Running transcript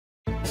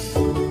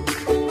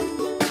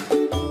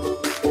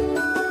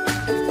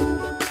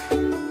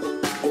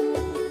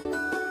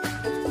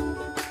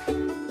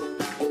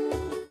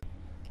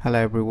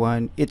Hello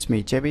everyone, it's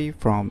me JB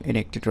from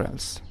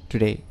UniqueTutorials.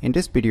 Today in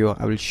this video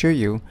I will show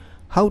you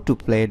how to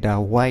play the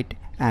white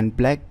and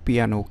black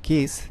piano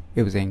keys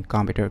using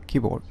computer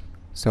keyboard.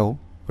 So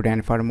without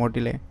any further more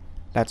delay,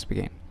 let's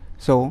begin.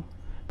 So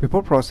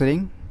before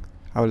proceeding,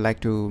 I would like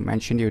to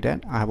mention you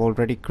that I have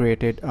already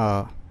created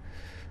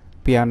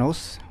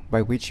pianos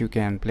by which you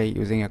can play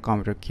using a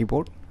computer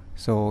keyboard.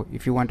 So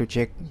if you want to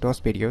check those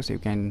videos, you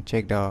can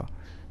check the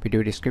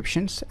video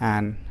descriptions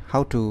and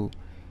how to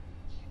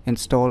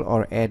install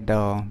or add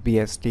the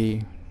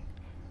BSD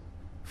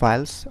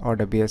files or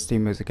the BSD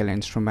musical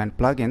instrument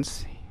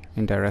plugins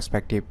in the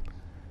respective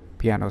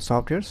piano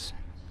softwares.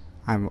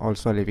 I'm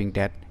also leaving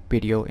that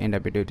video in the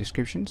video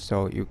description,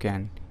 so you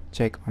can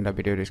check on the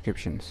video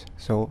descriptions.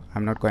 So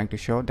I'm not going to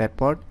show that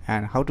part,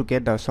 and how to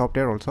get the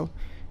software also,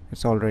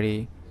 it's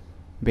already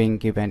being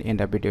given in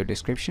the video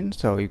description,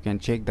 so you can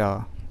check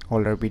the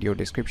older video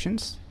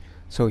descriptions.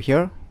 So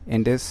here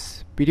in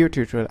this video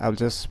tutorial I'll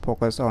just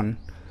focus on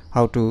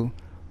how to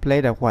play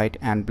the white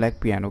and black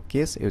piano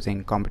keys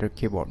using computer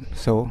keyboard.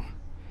 So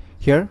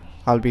here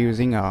I'll be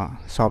using a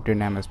software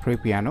named as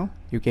Piano.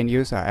 You can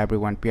use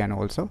everyone piano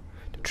also.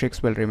 The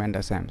tricks will remain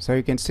the same. So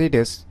you can see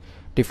this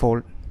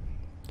default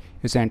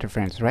user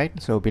interface, right?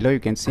 So below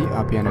you can see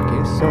a piano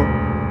keys. So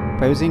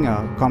by using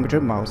a computer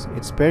mouse,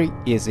 it's very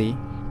easy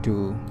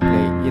to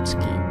play each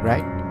key,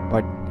 right?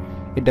 But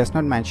it does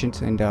not mention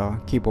in the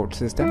keyboard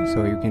system,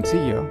 so you can see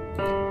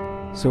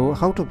here. So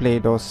how to play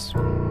those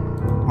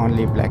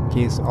only black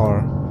keys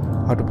or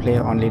how to play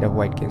only the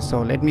white keys.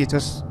 So let me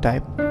just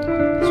type.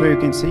 So you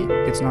can see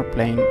it's not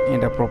playing in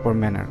the proper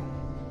manner.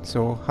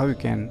 So how you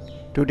can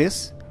do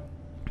this?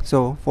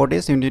 So for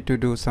this you need to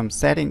do some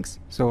settings.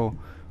 So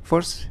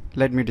first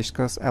let me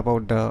discuss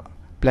about the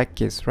black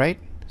keys, right?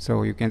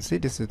 So you can see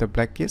this is the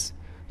black keys.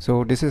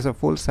 So this is a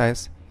full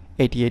size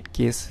 88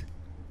 keys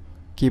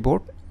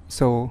keyboard.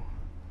 So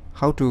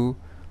how to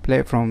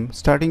play from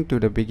starting to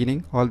the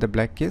beginning all the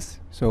black keys.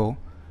 So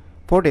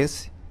for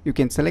this you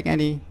can select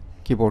any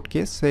keyboard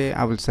keys. Say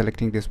I will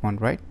selecting this one,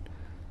 right?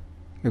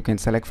 You can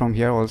select from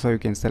here also, you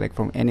can select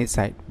from any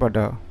side, but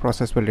the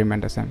process will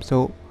remain the same.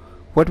 So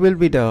what will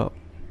be the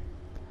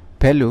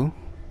value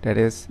that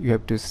is you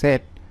have to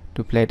set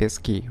to play this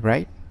key,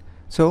 right?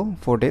 So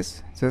for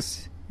this,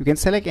 just you can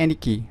select any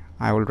key.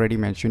 I already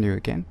mentioned you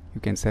again, you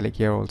can select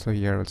here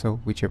also,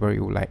 whichever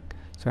you like.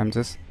 So I'm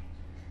just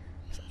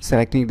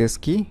selecting this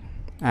key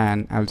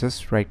and I'll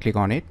just right click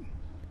on it,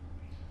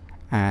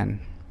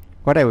 and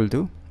what I will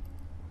do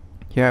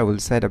here, I will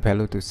set a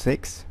value to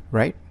 6,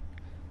 right?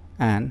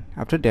 And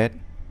after that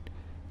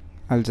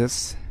I'll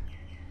just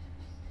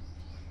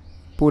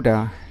put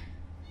a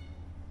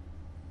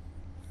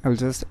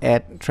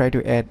try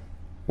to add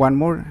one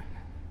more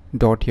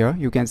dot here.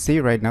 You can see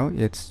right now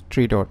it's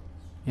 3 dot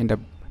in the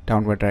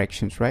downward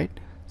directions, right?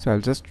 So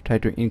I'll just try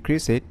to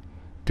increase it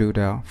to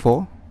the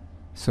 4.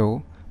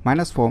 So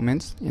 -4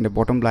 means in the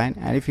bottom line,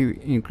 and if you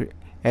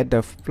add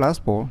the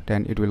 +4,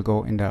 then it will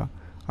go in the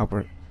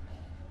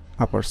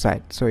upper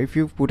side. So if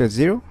you put a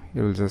 0,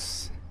 it will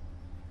just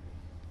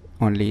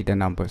only the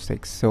number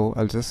 6. So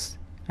I'll just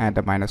add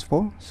the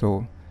 -4.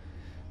 So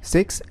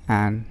 6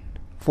 and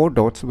 4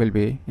 dots will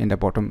be in the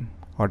bottom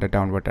or the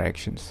downward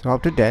directions. So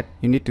after that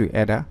you need to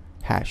add a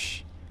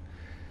hash.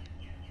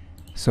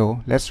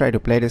 So let's try to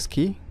play this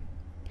key.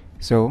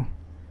 So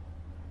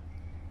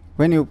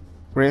when you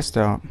press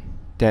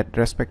that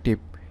respective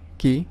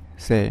key,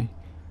 say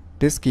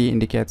this key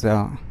indicates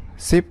a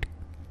shift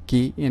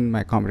key in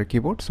my computer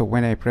keyboard. So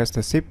when I press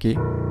the shift key,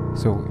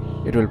 so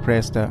it will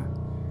press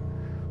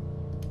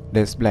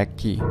this black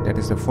key, that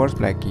is the first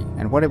black key.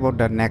 And what about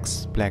the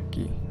next black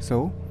key?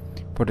 So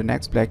for the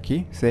next black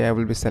key, say I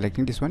will be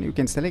selecting this one. You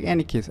can select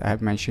any keys I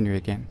have mentioned you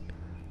again.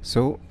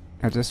 So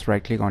I'll just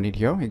right click on it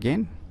here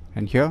again,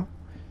 and here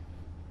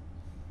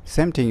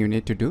same thing you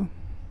need to do,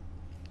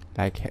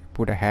 like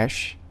put a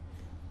hash,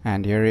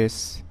 and here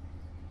is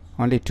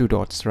only 2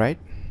 dots, right?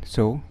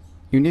 So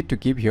you need to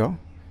give here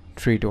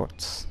 3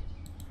 dots.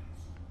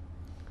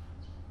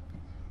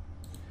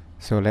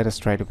 So let us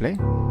try to play.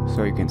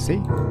 So you can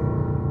see.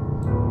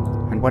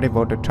 And what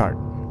about the third?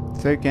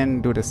 So you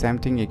can do the same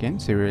thing again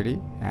serially,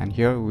 and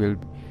here we'll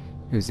be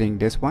using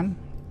this one.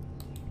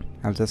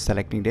 I'll just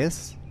selecting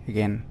this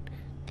again,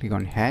 click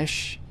on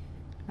hash,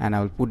 and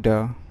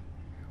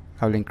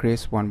I'll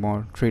increase one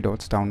more 3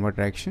 dots downward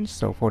directions.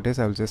 So for this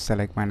I'll just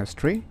select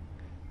 -3,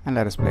 and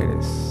let us play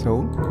this.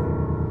 So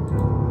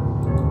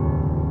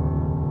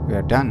we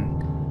are done.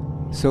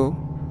 So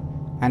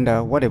and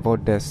what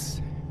about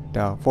this,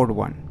 the fourth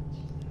one?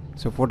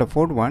 So for the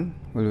fourth one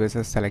we'll be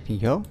just selecting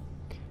here,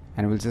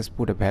 and we'll just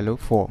put a value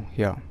 4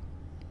 here,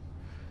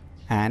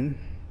 and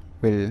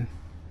we'll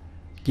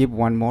give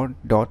one more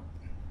dot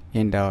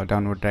in the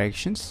downward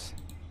directions,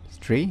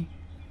 3,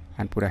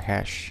 and put a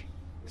hash.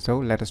 So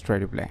let us try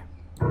to play.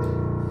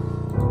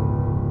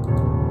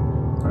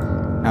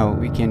 Now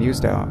we can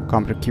use the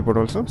computer keyboard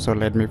also. So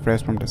let me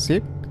press from the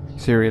shift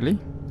serially.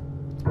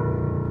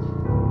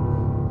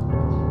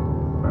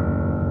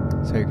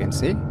 So you can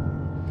see.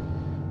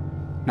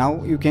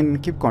 Now you can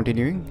keep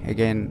continuing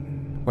again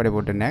what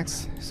about the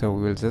next? So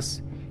we will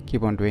just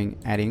keep on doing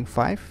adding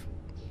 5,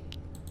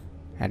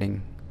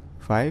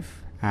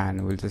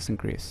 and we'll just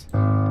increase.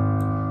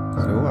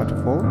 So after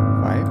 4,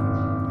 5,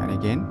 and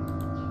again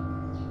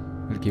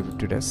we'll give it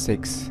to the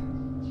 6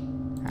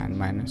 and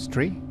minus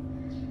 3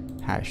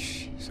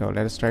 hash. So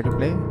let us try to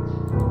play.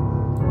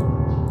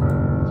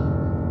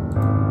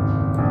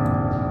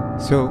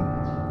 So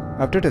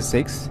after the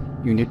 6,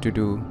 you need to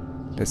do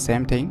the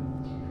same thing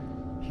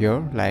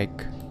here,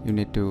 like you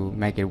need to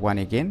make it 1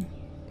 again,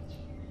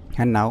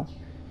 and now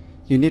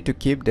you need to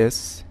keep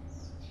this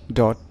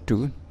dot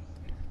to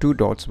 2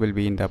 dots will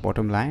be in the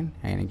bottom line,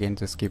 and again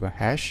just keep a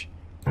hash,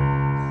 so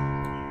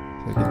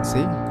you can see.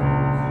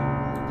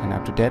 And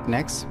after that,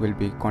 next will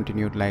be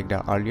continued like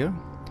the earlier.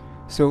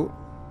 So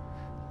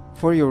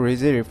for your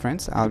easy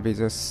reference, I'll be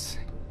just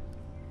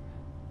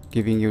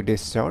giving you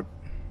this chart.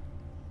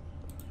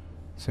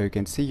 So you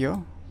can see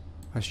here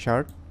a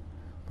chart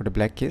for the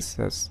black keys,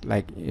 just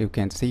like you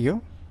can see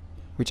here,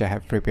 which I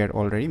have prepared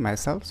already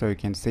myself. So you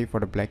can see for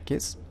the black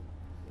keys,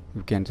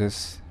 you can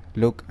just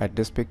look at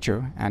this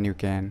picture and you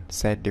can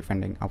set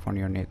depending upon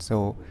your needs.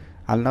 So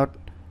I'll not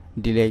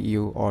delay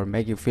you or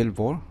make you feel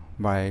bored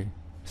by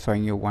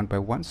showing you one by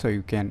one, so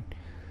you can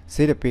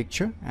see the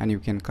picture and you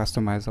can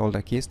customize all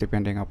the keys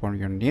depending upon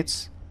your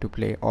needs to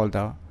play all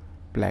the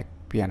black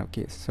piano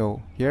keys.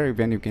 So here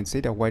even you can see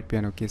the white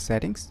piano key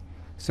settings.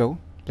 So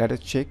let us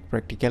check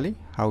practically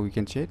how we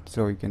can check.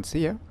 So you can see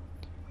here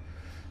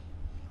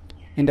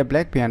in the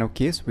black piano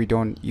keys we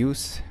don't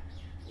use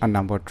a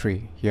number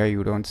 3. Here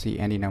you don't see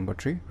any number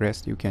 3,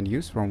 rest you can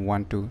use from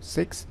 1 to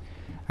 6,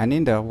 and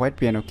in the white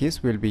piano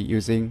keys we'll be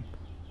using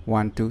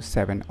 1 to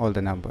 7 all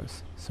the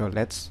numbers. So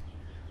let's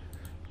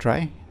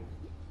try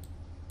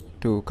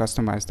to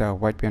customize the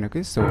white piano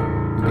keys. So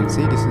you can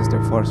see this is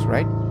the first,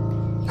 right?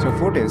 So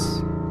for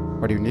this,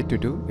 what you need to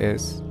do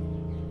is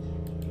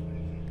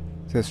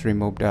just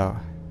remove the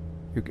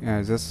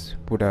just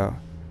put a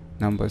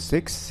number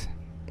 6.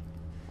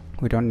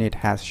 We don't need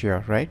hash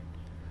here, right?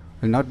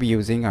 We'll not be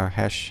using a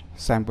hash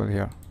sample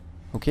here.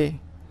 Okay,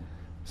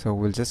 so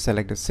we'll just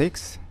select the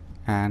 6,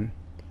 and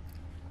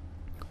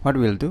what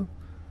we'll do,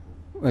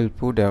 we'll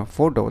put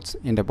 4 dots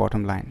in the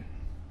bottom line.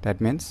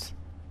 That means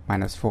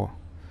minus 4.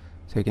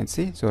 So you can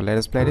see. So let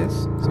us play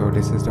this. So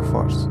this is the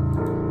first,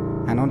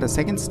 and on the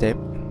second step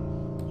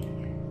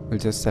we'll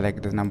just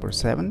select the number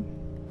 7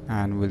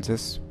 and we'll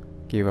just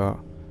give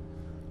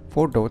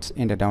 4 dots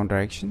in the down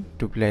direction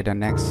to play the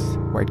next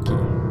white key,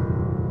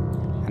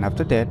 and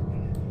after that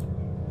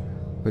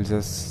we'll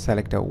just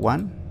select the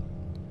 1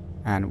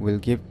 and we'll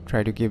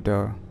try to give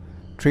the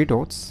 3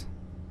 dots,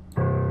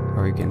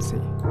 so you can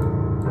see.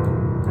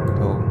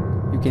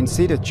 So you can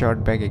see the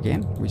chart back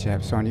again, which I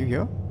have shown you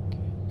here.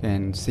 You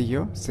can see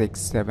here 6,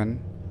 7,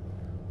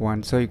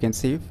 1. So you can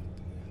see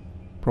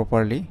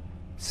properly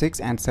 6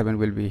 and 7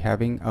 will be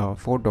having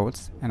 4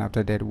 dots, and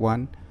after that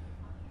 1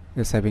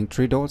 is having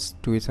 3 dots,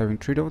 2 is having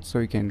 3 dots. So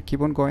you can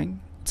keep on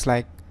going. It's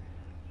like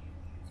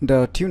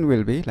the tune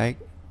will be like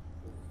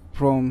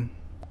from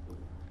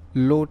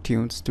low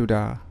tunes to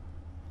the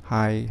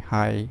high,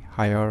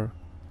 higher,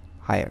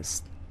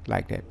 highest,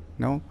 like that.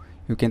 No,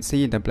 you can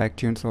see in the black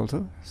tunes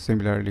also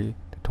similarly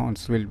the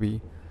tones will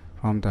be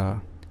from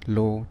the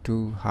low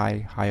to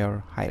high,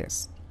 higher,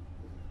 highest.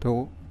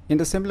 So in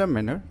the similar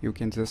manner you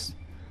can just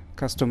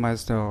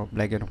customize the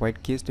black and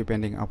white keys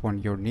depending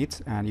upon your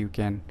needs, and you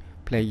can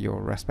play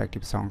your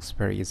respective songs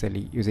very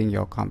easily using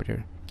your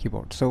computer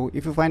keyboard. So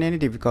if you find any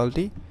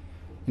difficulty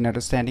in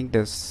understanding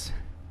this,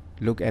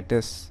 look at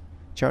this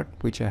chart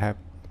which I have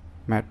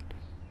made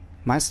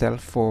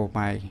myself for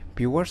my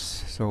viewers.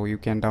 So you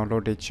can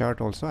download the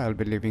chart also. I'll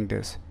be leaving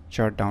this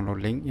chart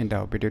download link in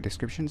the video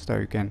description, so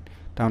you can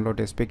download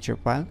this picture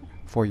file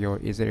for your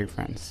easy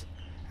reference.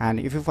 And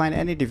if you find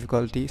any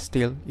difficulty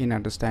still in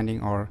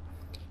understanding or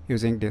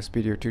using this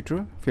video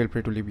tutorial, feel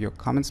free to leave your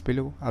comments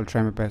below. I'll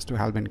try my best to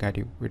help and guide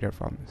you with your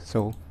problems.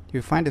 So if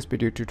you find this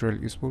video tutorial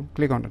useful,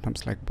 click on the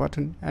thumbs like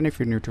button, and if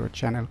you're new to our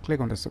channel, click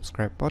on the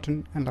subscribe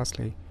button, and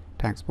lastly,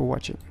 thanks for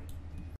watching.